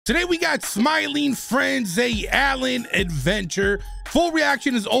Today we got Smiling Friends, a Allan adventure. Full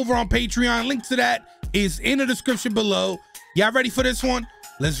reaction is over on Patreon. Link to that is in the description below. Y'all ready for this one?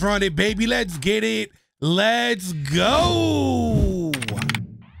 Let's run it, baby. Let's get it. Let's go.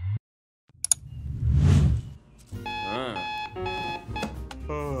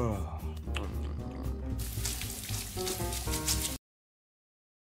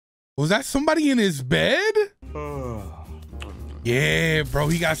 Was that somebody in his bed? Yeah, bro,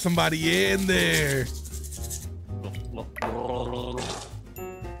 he got somebody in there. Oh,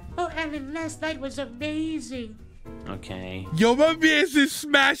 Allan, last night was amazing. Okay. Yo, my man's is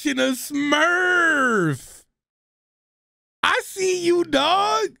smashing a Smurf. I see you,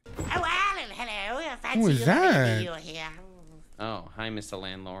 dog. Oh, Allan, hello. Fancy Who is you that? meeting you here. Oh, hi, Mr.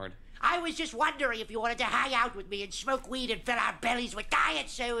 Landlord. I was just wondering if you wanted to hang out with me and smoke weed and fill our bellies with diet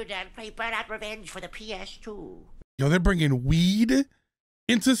soda and play Burnout Revenge for the PS2. Yo, they're bringing weed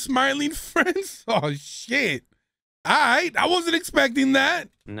into Smiling Friends? Oh, shit. All right, I wasn't expecting that.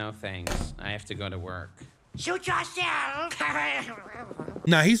 No thanks. I have to go to work. Shoot yourself.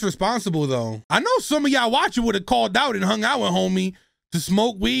 Nah, he's responsible, though. I know some of y'all watching would have called out and hung out with homie to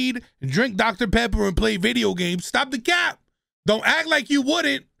smoke weed, drink Dr. Pepper, and play video games. Stop the cap. Don't act like you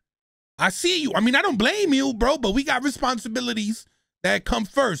wouldn't. I see you. I mean, I don't blame you, bro, but we got responsibilities that come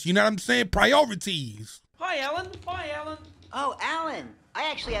first. You know what I'm saying? Priorities. Hi, Allan. Hi, Allan. Oh, Allan,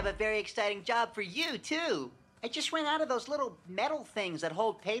 I actually have a very exciting job for you, too. I just ran out of those little metal things that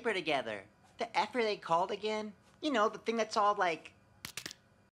hold paper together. The F are they called again? You know, the thing that's all like...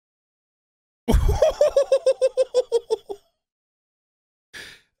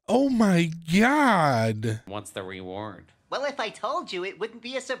 Oh my God. What's the reward? Well, if I told you, it wouldn't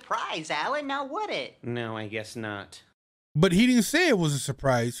be a surprise, Allan, now would it? No, I guess not. But he didn't say it was a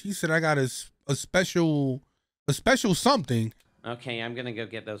surprise. He said, I got a special something. Okay, I'm gonna go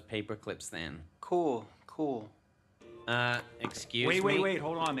get those paper clips then. Cool, cool. Excuse me? Wait,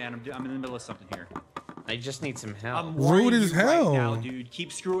 hold on, man. I'm in the middle of something here. I just need some help. I'm Rude warning as you hell. right now, dude.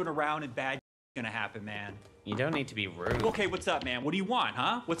 Keep screwing around and bad gonna happen, man. You don't need to be rude. Okay, what's up, man? What do you want,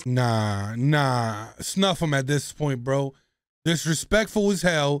 huh? What's... Nah. Snuff him at this point, bro. Disrespectful as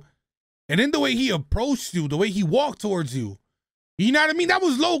hell. And then the way he approached you, the way he walked towards you. You know what I mean? That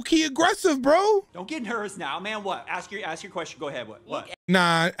was low-key aggressive, bro. Don't get nervous now, man. What? Ask your question. Go ahead. What?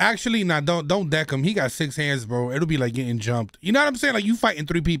 Nah, actually, nah, don't deck him. He got 6 hands, bro. It'll be like getting jumped. You know what I'm saying? Like you fighting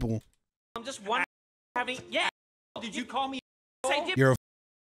 3 people. I'm just wondering. Yeah. Did you call me? You're a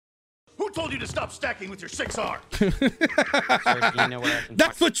Who told you to stop stacking with your 6R? Sir, do you know where I can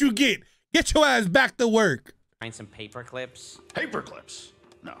That's what you get. Get your ass back to work. find some paper clips? Paper clips?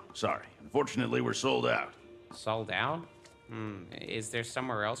 No, sorry. Unfortunately, we're sold out. Sold out? Is there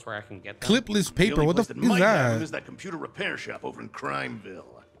somewhere else where I can get them? Clipless paper. What the fuck is might have them that? is that computer repair shop over in Crimeville.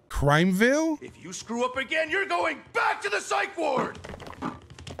 Crimeville? If you screw up again, you're going back to the psych ward!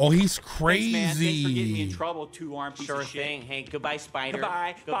 Oh, he's Thanks, man. Thanks for getting me in crazy. trouble, two-armed piece Sure of shit. thing. Hey, goodbye, Spider.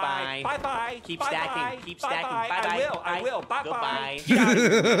 Goodbye. Goodbye. Bye. Bye. Keep Bye. stacking. Bye. Keep Bye. stacking. Bye. Bye-bye. I will. Bye.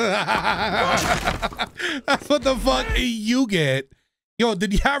 That's what the fuck you get. Yo,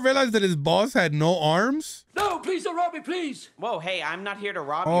 did y'all realize that his boss had no arms? No, please don't rob me, please. Whoa, hey, I'm not here to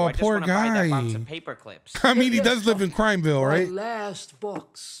rob you. Oh, I just poor want to buy that box guy. of paper clips. I mean, he Yes, does live in Crimeville, right? My last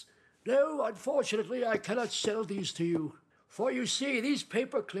box. No, unfortunately, I cannot sell these to you. For you see, these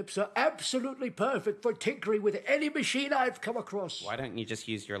paper clips are absolutely perfect for tinkering with any machine I've come across. Why don't you just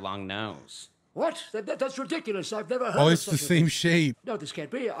use your long nose? What? That's ridiculous. I've never heard Oh, of it's the such a same thing. shape. No, this can't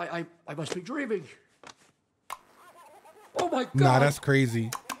be. I must be dreaming. Oh my God. Nah, that's crazy.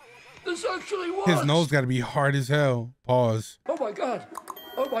 This actually works. His nose got to be hard as hell. Pause. Oh my God.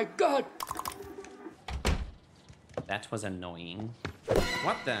 Oh my God. That was annoying.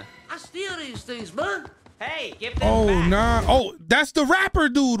 What the? I steal these things, man. Hey, give them Oh, back. nah. Oh, that's the rapper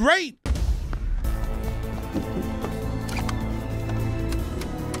dude, right?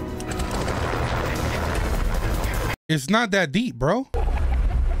 It's not that deep, bro.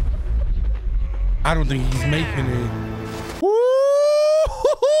 I don't think he's making it. Woo!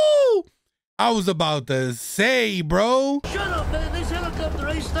 I was about to say, bro. Shut up, man. This helicopter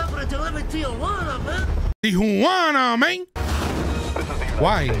ain't stopping until I'm in Tijuana, man. Tijuana, man.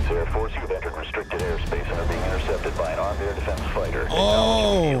 Why? Air Force, you've entered restricted airspace and are being intercepted by an armed air defense fighter.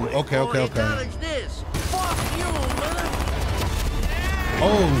 Oh, okay. Acknowledge this. Fuck you, man.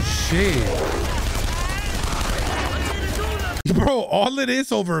 Oh, shit. Bro, all of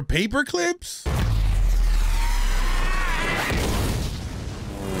this over paper clips?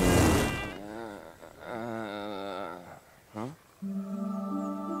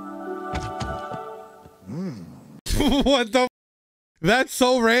 What the? That's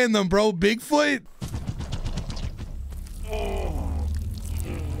so random, bro. Bigfoot?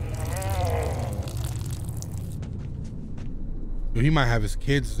 He might have his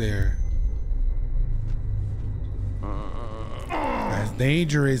kids there. That's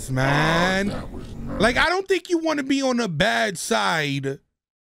dangerous, man. Like, I don't think you want to be on the bad side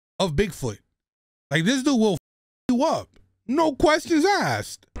of Bigfoot. Like, this dude will f you up. No questions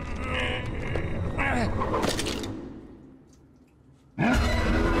asked.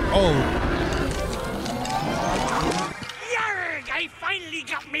 Oh. Yarg! I finally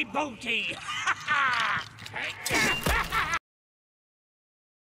got me booty!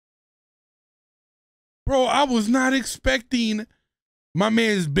 Bro, I was not expecting my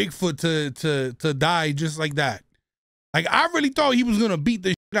man's Bigfoot to die just like that. Like, I really thought he was gonna beat the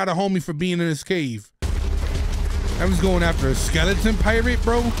shit out of homie for being in his cave. I was going after a skeleton pirate,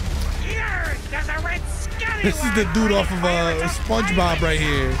 bro. Yarg! There's a red scallywag! This is the dude off of SpongeBob right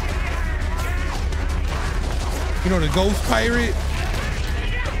here. You know, the ghost pirate?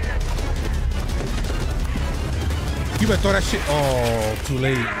 You better throw that shit. Oh, too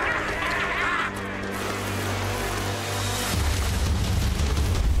late.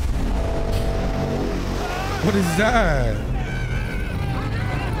 What is that?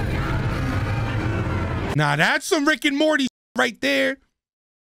 Nah, that's some Rick and Morty right there.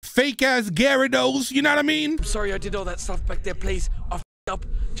 Fake ass Gyarados, you know what I mean? I'm sorry I did all that stuff back there, please. I f***ed up.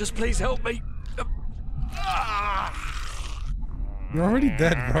 Just please help me. You're already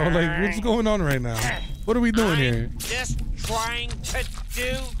dead, bro. Like, what's going on right now? What are we doing here? Just trying to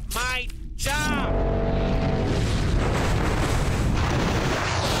do my job!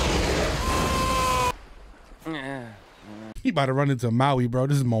 He about to run into Maui, bro.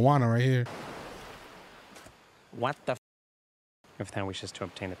 This is Moana right here. What the f? If thou wishes to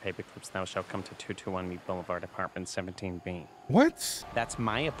obtain the paperclips, thou shalt come to 221 Meat Boulevard, apartment 17B. What? That's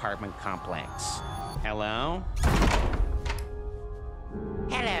my apartment complex. Hello?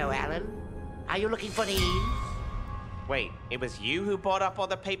 Hello, Allan. Are you looking for these? Wait, it was you who bought up all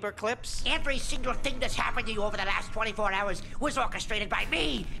the paper clips? Every single thing that's happened to you over the last 24 hours was orchestrated by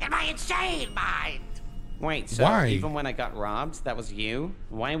me and my insane mind. Wait, so why? Even when I got robbed, that was you?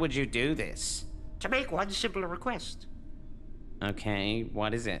 Why would you do this? To make one simple request. Okay,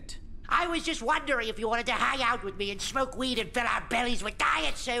 what is it? I was just wondering if you wanted to hang out with me and smoke weed and fill our bellies with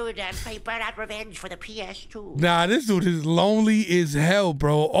diet soda and play Burnout Revenge for the PS2. Nah, this dude is lonely as hell,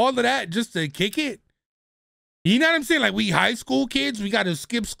 bro. All of that just to kick it? You know what I'm saying? Like, we high school kids, we got to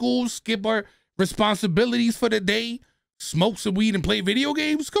skip school, skip our responsibilities for the day, smoke some weed and play video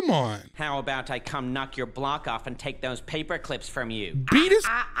games? Come on. How about I come knock your block off and take those paper clips from you? Beat his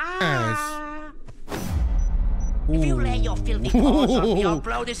ass. If you lay your filthy paws on me, I'll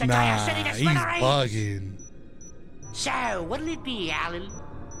blow this entire Nah, city to he's smithereens. bugging. So, what'll it be, Allan?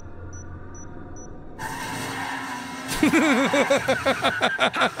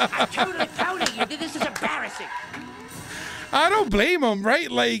 I'm totally counting you. This is embarrassing. I don't blame him, right?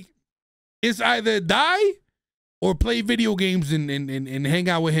 Like, it's either die or play video games and hang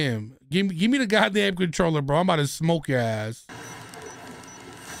out with him. Give me the goddamn controller, bro. I'm about to smoke your ass.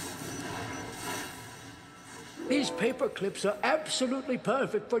 These paper clips are absolutely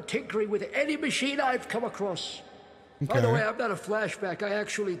perfect for tinkering with any machine I've come across. By the way, I'm not a flashback. I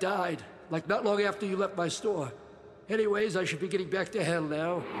actually died, like not long after you left my store. Anyways, I should be getting back to hell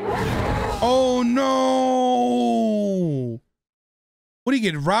now. Oh, no. What, he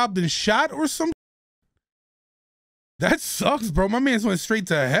get robbed and shot or something? That sucks, bro. My man's went straight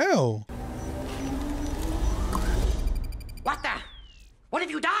to hell. What the? What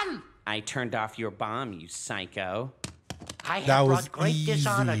have you done? I turned off your bomb, you psycho. I have That was brought great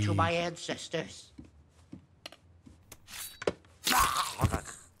dishonor easy. to my ancestors.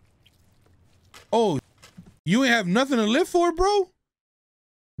 Oh, you ain't have nothing to live for, bro?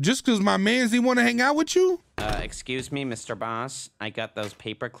 Just because my mans didn't want to hang out with you? Excuse me, Mr. Boss. I got those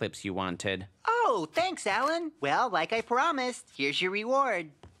paper clips you wanted. Oh, thanks, Allan. Well, like I promised, here's your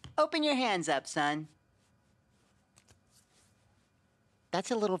reward. Open your hands up, son. That's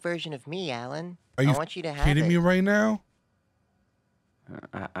a little version of me, Allan. Are you I want you to have kidding it. me right now?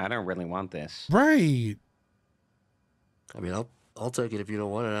 I don't really want this. Right. I mean, I'll take it if you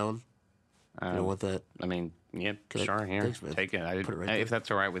don't want it, Allan. You don't want that. I mean, yeah, Can I- sure, here, thanks, man. take it. Put it right there. If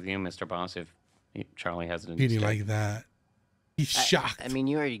that's all right with you, Mr. Boss, if Charlie has it in He his didn't stick. like that. He's shocked. I mean,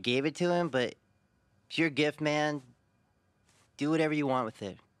 you already gave it to him, but it's your gift, man. Do whatever you want with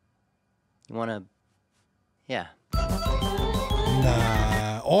it. You want to... Yeah.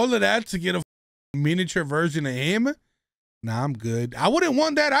 Nah, all of that to get a miniature version of him? Nah, I'm good. I wouldn't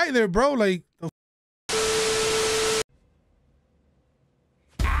want that either, bro. Like,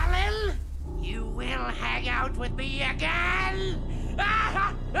 hang out with me again?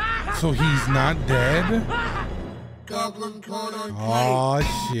 So he's not dead? Goblin Corner.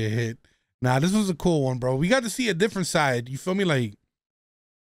 Oh, shit. Nah, this was a cool one, bro. We got to see a different side. You feel me? Like,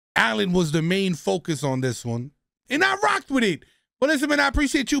 Allan was the main focus on this one. And I rocked with it. But listen, man, I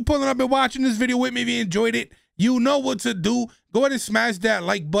appreciate you pulling up and watching this video with me. If you enjoyed it, you know what to do. Go ahead and smash that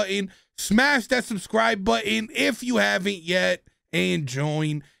like button. Smash that subscribe button if you haven't yet. And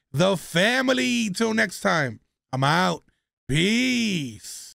join the family. Till next time, I'm out. Peace.